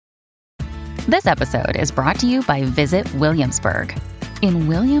This episode is brought to you by Visit Williamsburg. In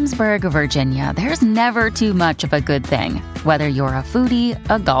Williamsburg, Virginia, there's never too much of a good thing. Whether you're a foodie,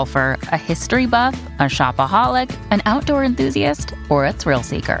 a golfer, a history buff, a shopaholic, an outdoor enthusiast, or a thrill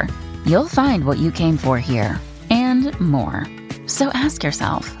seeker, you'll find what you came for here and more. So ask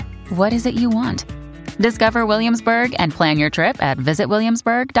yourself, what is it you want? Discover Williamsburg and plan your trip at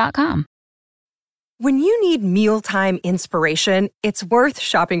visitwilliamsburg.com. When you need mealtime inspiration, it's worth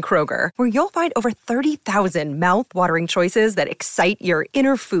shopping Kroger, where you'll find over 30,000 mouth-watering choices that excite your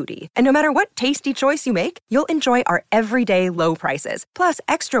inner foodie. And no matter what tasty choice you make, you'll enjoy our everyday low prices, plus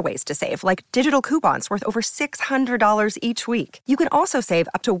extra ways to save, like digital coupons worth over $600 each week. You can also save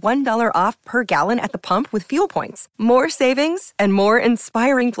up to $1 off per gallon at the pump with fuel points. More savings and more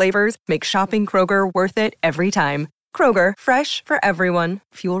inspiring flavors make shopping Kroger worth it every time. Kroger, fresh for everyone.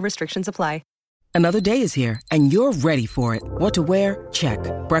 Fuel restrictions apply. Another day is here, and you're ready for it. What to wear? Check.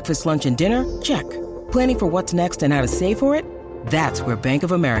 Breakfast, lunch, and dinner? Check. Planning for what's next and how to save for it? That's where Bank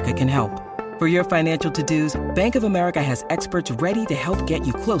of America can help. For your financial to-dos, Bank of America has experts ready to help get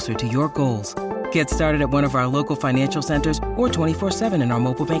you closer to your goals. Get started at one of our local financial centers or 24/7 in our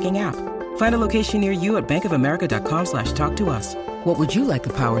mobile banking app. Find a location near you at bankofamerica.com/talktous. What would you like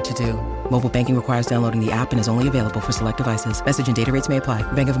the power to do? Mobile banking requires downloading the app and is only available for select devices. Message and data rates may apply.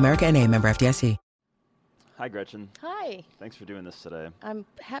 Bank of America N.A., member FDIC. Hi, Gretchen. Hi. Thanks for doing this today. I'm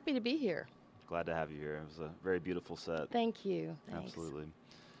happy to be here. Glad to have you here. It was a very beautiful set. Thank you. Thanks. Absolutely.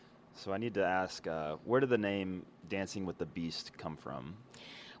 So I need to ask, where did the name Dancing with the Beast come from?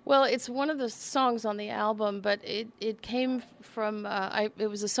 Well, it's one of the songs on the album, but it came from, it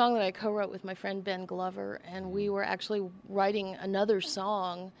was a song that I co-wrote with my friend Ben Glover, and we were actually writing another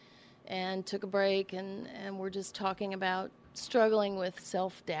song and took a break, and we're just talking about struggling with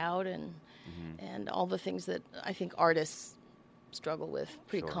self-doubt and all the things that I think artists struggle with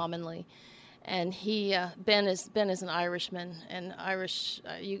pretty commonly. And Ben is an Irishman, and Irish.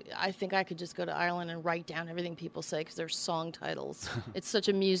 I think I could just go to Ireland and write down everything people say because they're song titles. It's such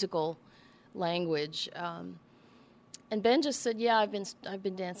a musical language. And Ben just said, "Yeah, I've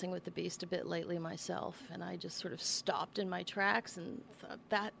been dancing with the beast a bit lately myself," and I just sort of stopped in my tracks and thought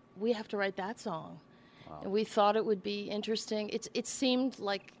that we have to write that song. Wow. And we thought it would be interesting. It seemed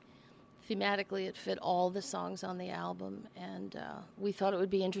like thematically it fit all the songs on the album, and we thought it would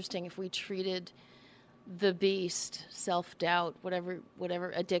be interesting if we treated the beast, self-doubt,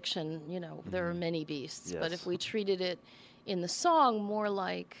 whatever addiction, there are many beasts, but if we treated it in the song more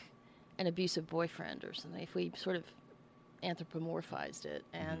like an abusive boyfriend or something, if we sort of anthropomorphized it,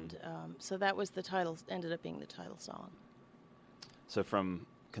 and so that was the title, ended up being the title song. So from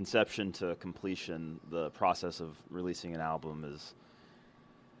conception to completion, the process of releasing an album is...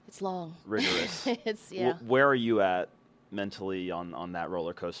 It's long. Rigorous. Yeah. Where are you at mentally on that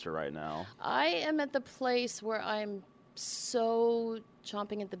roller coaster right now? I am at the place where I'm so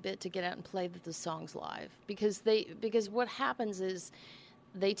chomping at the bit to get out and play the songs live, because what happens is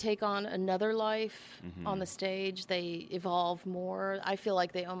they take on another life on the stage. They evolve more. I feel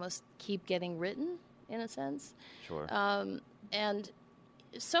like they almost keep getting written in a sense. Sure. And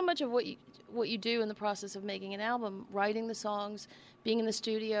so much of what you do in the process of making an album, writing the songs, being in the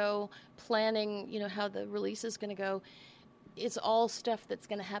studio, planning, how the release is going to go, it's all stuff that's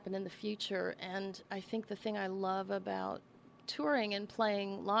going to happen in the future. And I think the thing I love about touring and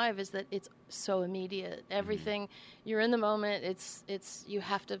playing live is that it's so immediate. Everything, you're in the moment. It's you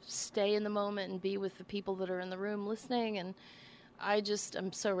have to stay in the moment and be with the people that are in the room listening. And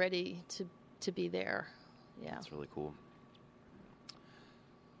I'm so ready to be there. Yeah. That's really cool.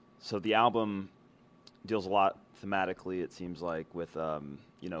 So the album deals a lot thematically, it seems like, with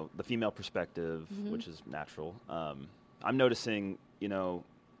the female perspective, which is natural. I'm noticing,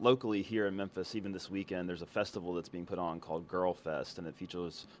 locally here in Memphis, even this weekend, there's a festival that's being put on called Girl Fest, and it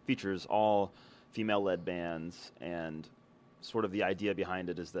features all female-led bands, and sort of the idea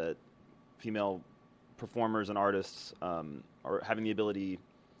behind it is that female performers and artists are having the ability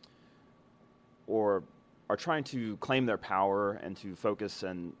or are trying to claim their power and to focus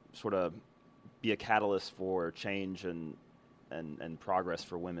and sort of be a catalyst for change and progress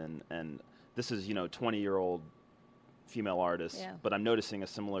for women. And this is, 20-year-old female artists, but I'm noticing a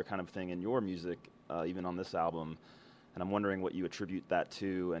similar kind of thing in your music, even on this album. And I'm wondering what you attribute that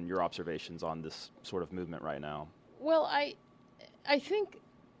to and your observations on this sort of movement right now. Well, I think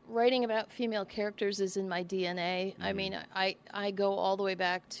writing about female characters is in my DNA. I mean, I go all the way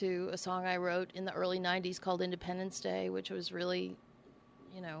back to a song I wrote in the early 90s called Independence Day, which was really,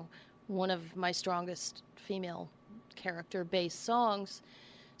 one of my strongest female character-based songs.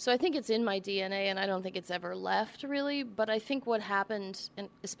 So I think it's in my DNA, and I don't think it's ever left, really. But I think what happened, and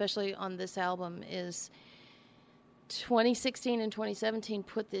especially on this album, is 2016 and 2017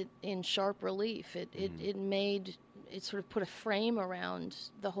 put it in sharp relief. It sort of put a frame around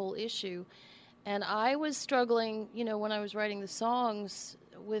the whole issue. And I was struggling, when I was writing the songs,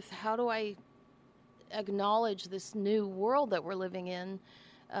 with how do I acknowledge this new world that we're living in.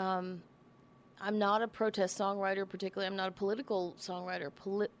 I'm not a protest songwriter particularly. I'm not a political songwriter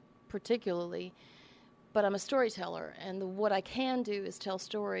particularly, but I'm a storyteller. And what I can do is tell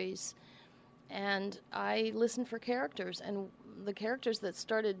stories. And I listen for characters. And the characters that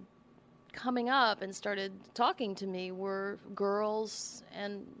started coming up and started talking to me were girls,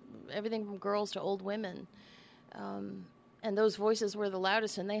 and everything from girls to old women. And those voices were the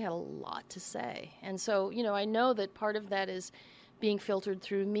loudest, and they had a lot to say. And so, I know that part of that is being filtered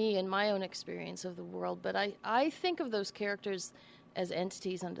through me and my own experience of the world. But I think of those characters as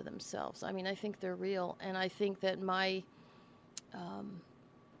entities unto themselves. I mean, I think they're real. And I think that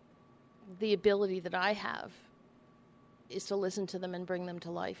the ability that I have is to listen to them and bring them to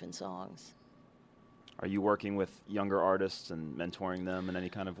life in songs. Are you working with younger artists and mentoring them in any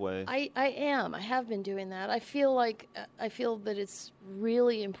kind of way? I am. I have been doing that. I feel that it's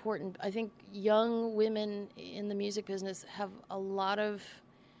really important. I think young women in the music business have a lot of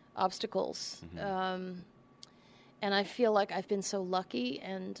obstacles, and I feel like I've been so lucky,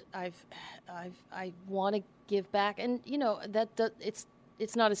 and I want to give back. And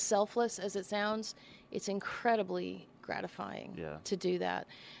it's not as selfless as it sounds. It's incredibly gratifying to do that.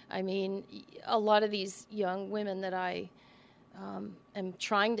 I mean, a lot of these young women that I am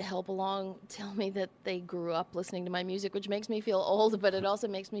trying to help along tell me that they grew up listening to my music, which makes me feel old, but it also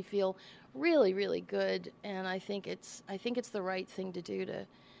makes me feel really, really good. And I think it's the right thing to do, to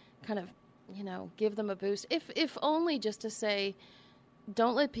kind of, give them a boost, if only just to say,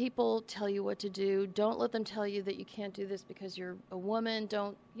 don't let people tell you what to do. Don't let them tell you that you can't do this because you're a woman.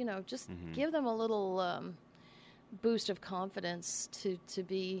 Don't, just give them a little boost of confidence to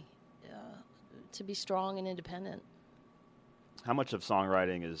be strong and independent. How much of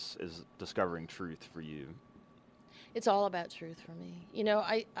songwriting is discovering truth for you? It's all about truth for me.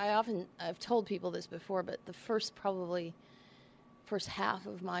 I've told people this before, but the first half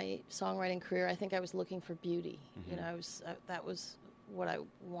of my songwriting career, I think I was looking for beauty. That was what I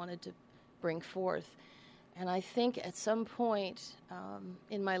wanted to bring forth. And I think at some point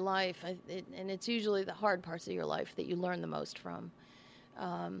in my life, and it's usually the hard parts of your life that you learn the most from,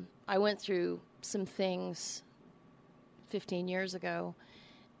 I went through some things 15 years ago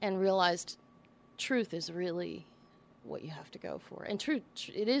and realized truth is really what you have to go for. And truth,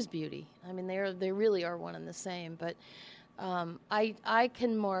 it is beauty. I mean, they really are one and the same. But I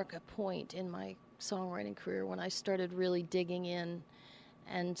can mark a point in my songwriting career when I started really digging in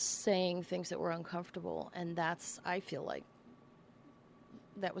and saying things that were uncomfortable, and I feel like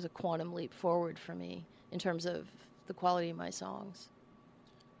that was a quantum leap forward for me in terms of the quality of my songs.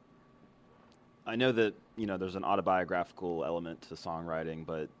 I know that, there's an autobiographical element to songwriting,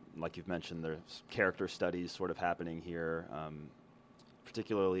 but like you've mentioned, there's character studies sort of happening here,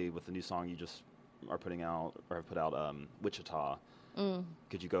 particularly with the new song you just are putting out, or have put out, Wichita.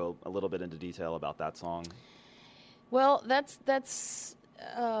 Could you go a little bit into detail about that song? Well, that's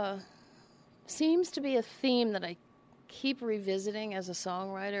seems to be a theme that I keep revisiting as a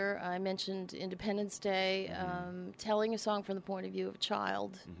songwriter. I mentioned Independence Day. Telling a song from the point of view of a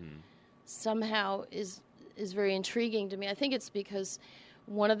child somehow is very intriguing to me. I think it's because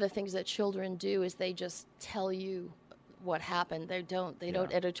one of the things that children do is they just tell you what happened. They don't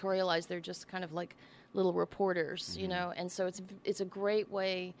editorialize. They're just kind of like little reporters, And so it's a great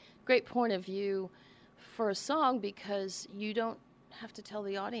point of view for a song, because you don't have to tell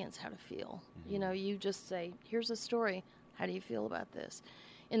the audience how to feel. You just say, here's a story. How do you feel about this?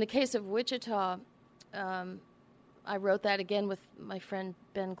 In the case of Wichita, I wrote that again with my friend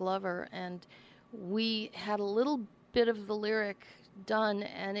Ben Glover, and we had a little bit of the lyric done,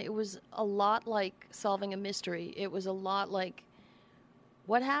 and it was a lot like solving a mystery. It was a lot like,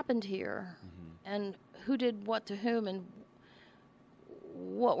 what happened here? And who did what to whom, and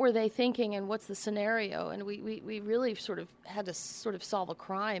what were they thinking, and what's the scenario? And we really sort of had to sort of solve a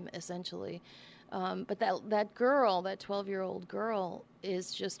crime, essentially. But that girl, that 12-year-old girl,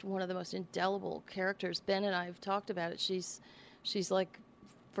 is just one of the most indelible characters. Ben and I have talked about it. She's like,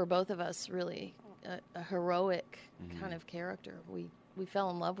 for both of us, really a heroic kind of character. We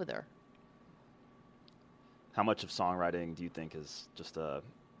fell in love with her. How much of songwriting do you think is just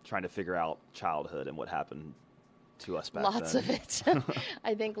trying to figure out childhood and what happened to us back then? Lots of it.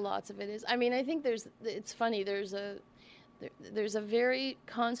 I think lots of it is. I mean, I think it's funny. There's there's a very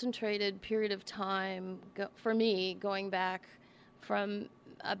concentrated period of time for me going back from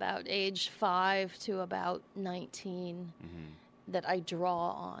about age 5 to about 19 that I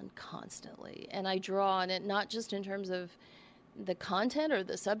draw on constantly. And I draw on it not just in terms of the content or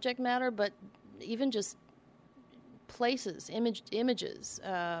the subject matter, but even just places, images.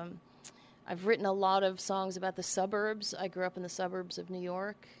 I've written a lot of songs about the suburbs. I grew up in the suburbs of New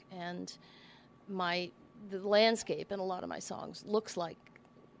York, and the landscape in a lot of my songs looks like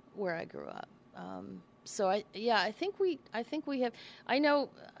where I grew up. So I think we have. I know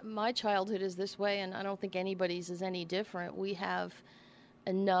my childhood is this way, and I don't think anybody's is any different. We have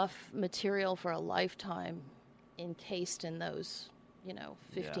enough material for a lifetime encased in those,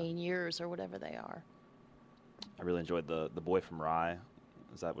 15 years or whatever they are. I really enjoyed the Boy from Rye.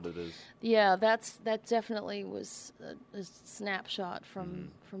 Is that what it is? Yeah, that definitely was a snapshot from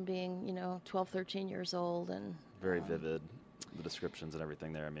being 12, 13 years old, and very vivid. The descriptions and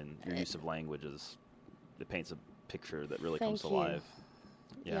everything there. I mean, your use of language it paints a picture that really comes to life.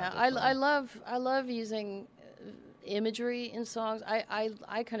 Yeah, I love using imagery in songs.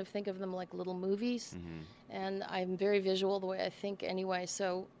 I kind of think of them like little movies, and I'm very visual the way I think anyway.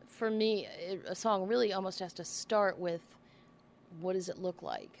 So for me, a song really almost has to start with, what does it look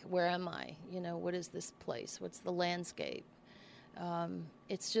like? Where am I? What is this place? What's the landscape?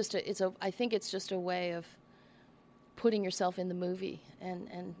 It's just I think it's just a way of putting yourself in the movie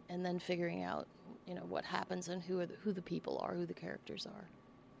and then figuring out, what happens and who the people are, who the characters are.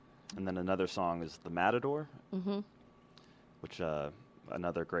 And then another song is The Matador, which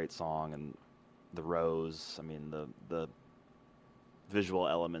another great song, and the rose. I mean, the visual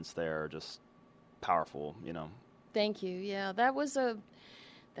elements there are just powerful, Thank you. Yeah, that was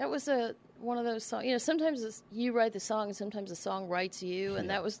one of those songs. Sometimes you write the song, and sometimes the song writes you, and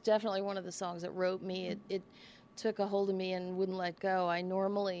that was definitely one of the songs that wrote me. It took a hold of me and wouldn't let go. I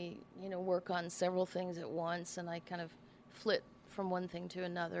normally, work on several things at once, and I kind of flit from one thing to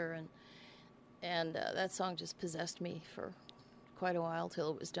another, and that song just possessed me for quite a while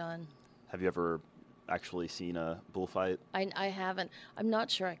till it was done. Have you ever actually seen a bullfight? I haven't. I'm not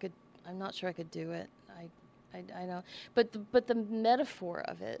sure I could do it. I know, but the metaphor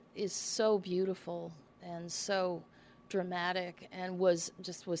of it is so beautiful and so dramatic, and was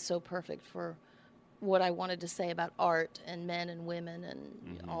so perfect for what I wanted to say about art and men and women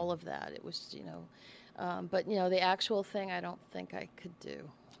and all of that. It was, but the actual thing I don't think I could do.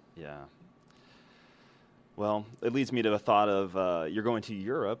 Yeah. Well, it leads me to a thought of you're going to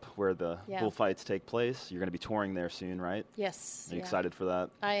Europe where the bullfights take place. You're going to be touring there soon, right? Yes. Are you excited for that?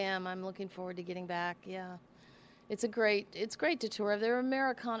 I am. I'm looking forward to getting back. Yeah. It's great to tour. There are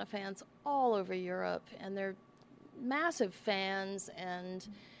Americana fans all over Europe, and they're massive fans, and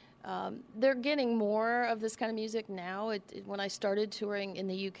they're getting more of this kind of music now. When I started touring in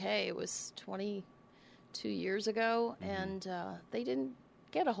the UK, it was 22 years ago, and they didn't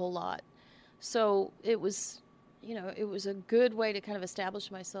get a whole lot. So it was a good way to kind of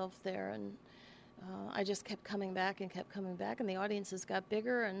establish myself there, and I just kept coming back, and the audiences got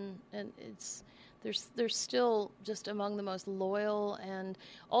bigger, and they're still just among the most loyal and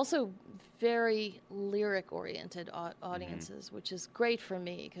also very lyric-oriented audiences, which is great for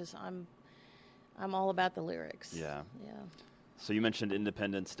me because I'm all about the lyrics. Yeah. Yeah. So you mentioned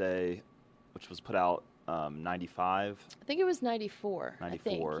Independence Day, which was put out 95. I think it was 94.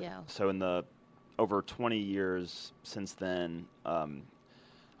 94. I think, yeah. So in the over 20 years since then, I'm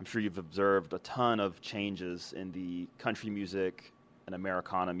sure you've observed a ton of changes in the country music and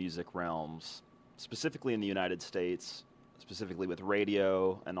Americana music realms, specifically in the United States, specifically with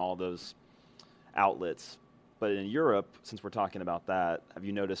radio and all those outlets. But in Europe, since we're talking about that, have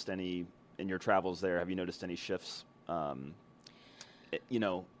you noticed in your travels there, have you noticed any shifts,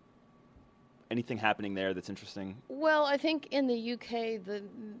 anything happening there that's interesting? Well, I think in the UK,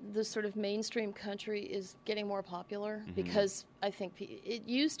 the sort of mainstream country is getting more popular because I think it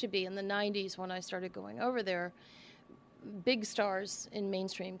used to be in the 90s when I started going over there, big stars in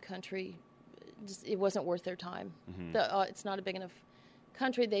mainstream country, it wasn't worth their time. It's not a big enough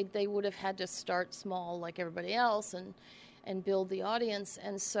country. They would have had to start small like everybody else and build the audience,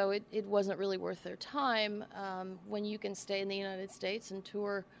 and so it wasn't really worth their time. When you can stay in the United States and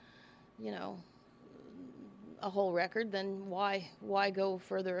tour, a whole record, then why go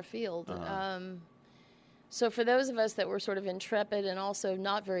further afield? So for those of us that were sort of intrepid and also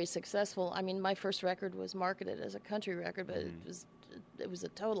not very successful, I mean, my first record was marketed as a country record, but it was a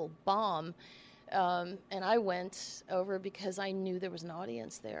total bomb. And I went over because I knew there was an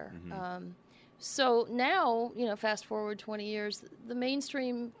audience there. So now, fast forward 20 years, the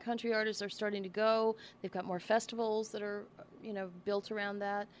mainstream country artists are starting to go. They've got more festivals that are, built around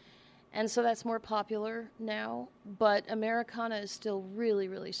that. And so that's more popular now. But Americana is still really,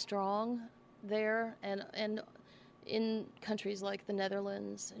 really strong there. And in countries like the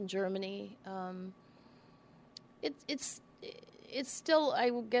Netherlands and Germany, it's still,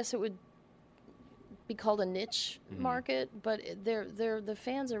 I guess it would be called a niche market, but the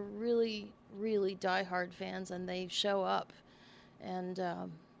fans are really, really diehard fans, and they show up. And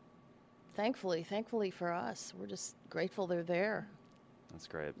thankfully for us, we're just grateful they're there. That's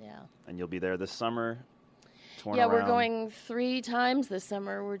great. Yeah. And you'll be there this summer? We're going 3 times this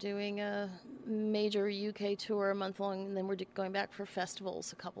summer. We're doing a major UK tour, a month long, and then we're going back for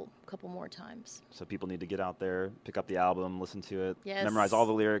festivals a couple more times. So people need to get out there, pick up the album, listen to it, yes. memorize all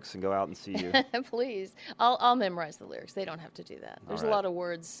the lyrics, and go out and see you. Please. I'll memorize the lyrics. They don't have to do that. There's a lot of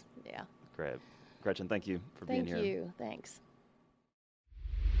words. Yeah. Great. Gretchen, thank you for being here. Thank you. Thanks.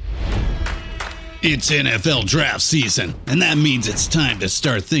 It's NFL draft season, and that means it's time to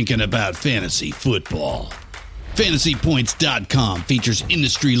start thinking about fantasy football. FantasyPoints.com features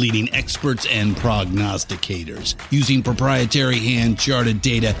industry-leading experts and prognosticators using proprietary hand-charted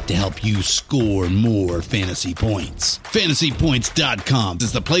data to help you score more fantasy points. FantasyPoints.com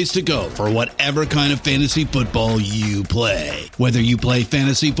is the place to go for whatever kind of fantasy football you play. Whether you play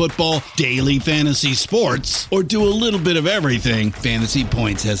fantasy football, daily fantasy sports, or do a little bit of everything, Fantasy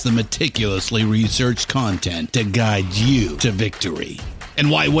Points has the meticulously researched content to guide you to victory. And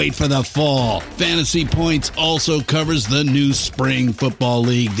why wait for the fall? Fantasy Points also covers the new spring football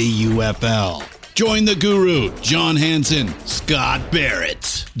league, the UFL. Join the guru, John Hansen, Scott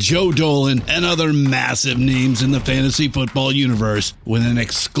Barrett, Joe Dolan, and other massive names in the fantasy football universe with an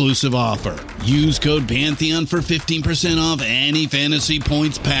exclusive offer. Use code Pantheon for 15% off any Fantasy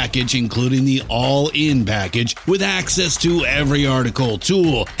Points package, including the all-in package, with access to every article,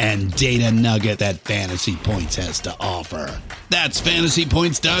 tool, and data nugget that Fantasy Points has to offer. That's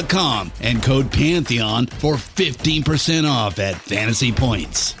FantasyPoints.com and code Pantheon for 15% off at Fantasy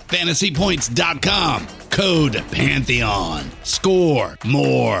Points. FantasyPoints.com, code Pantheon. Score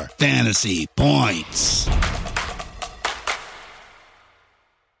more fantasy points.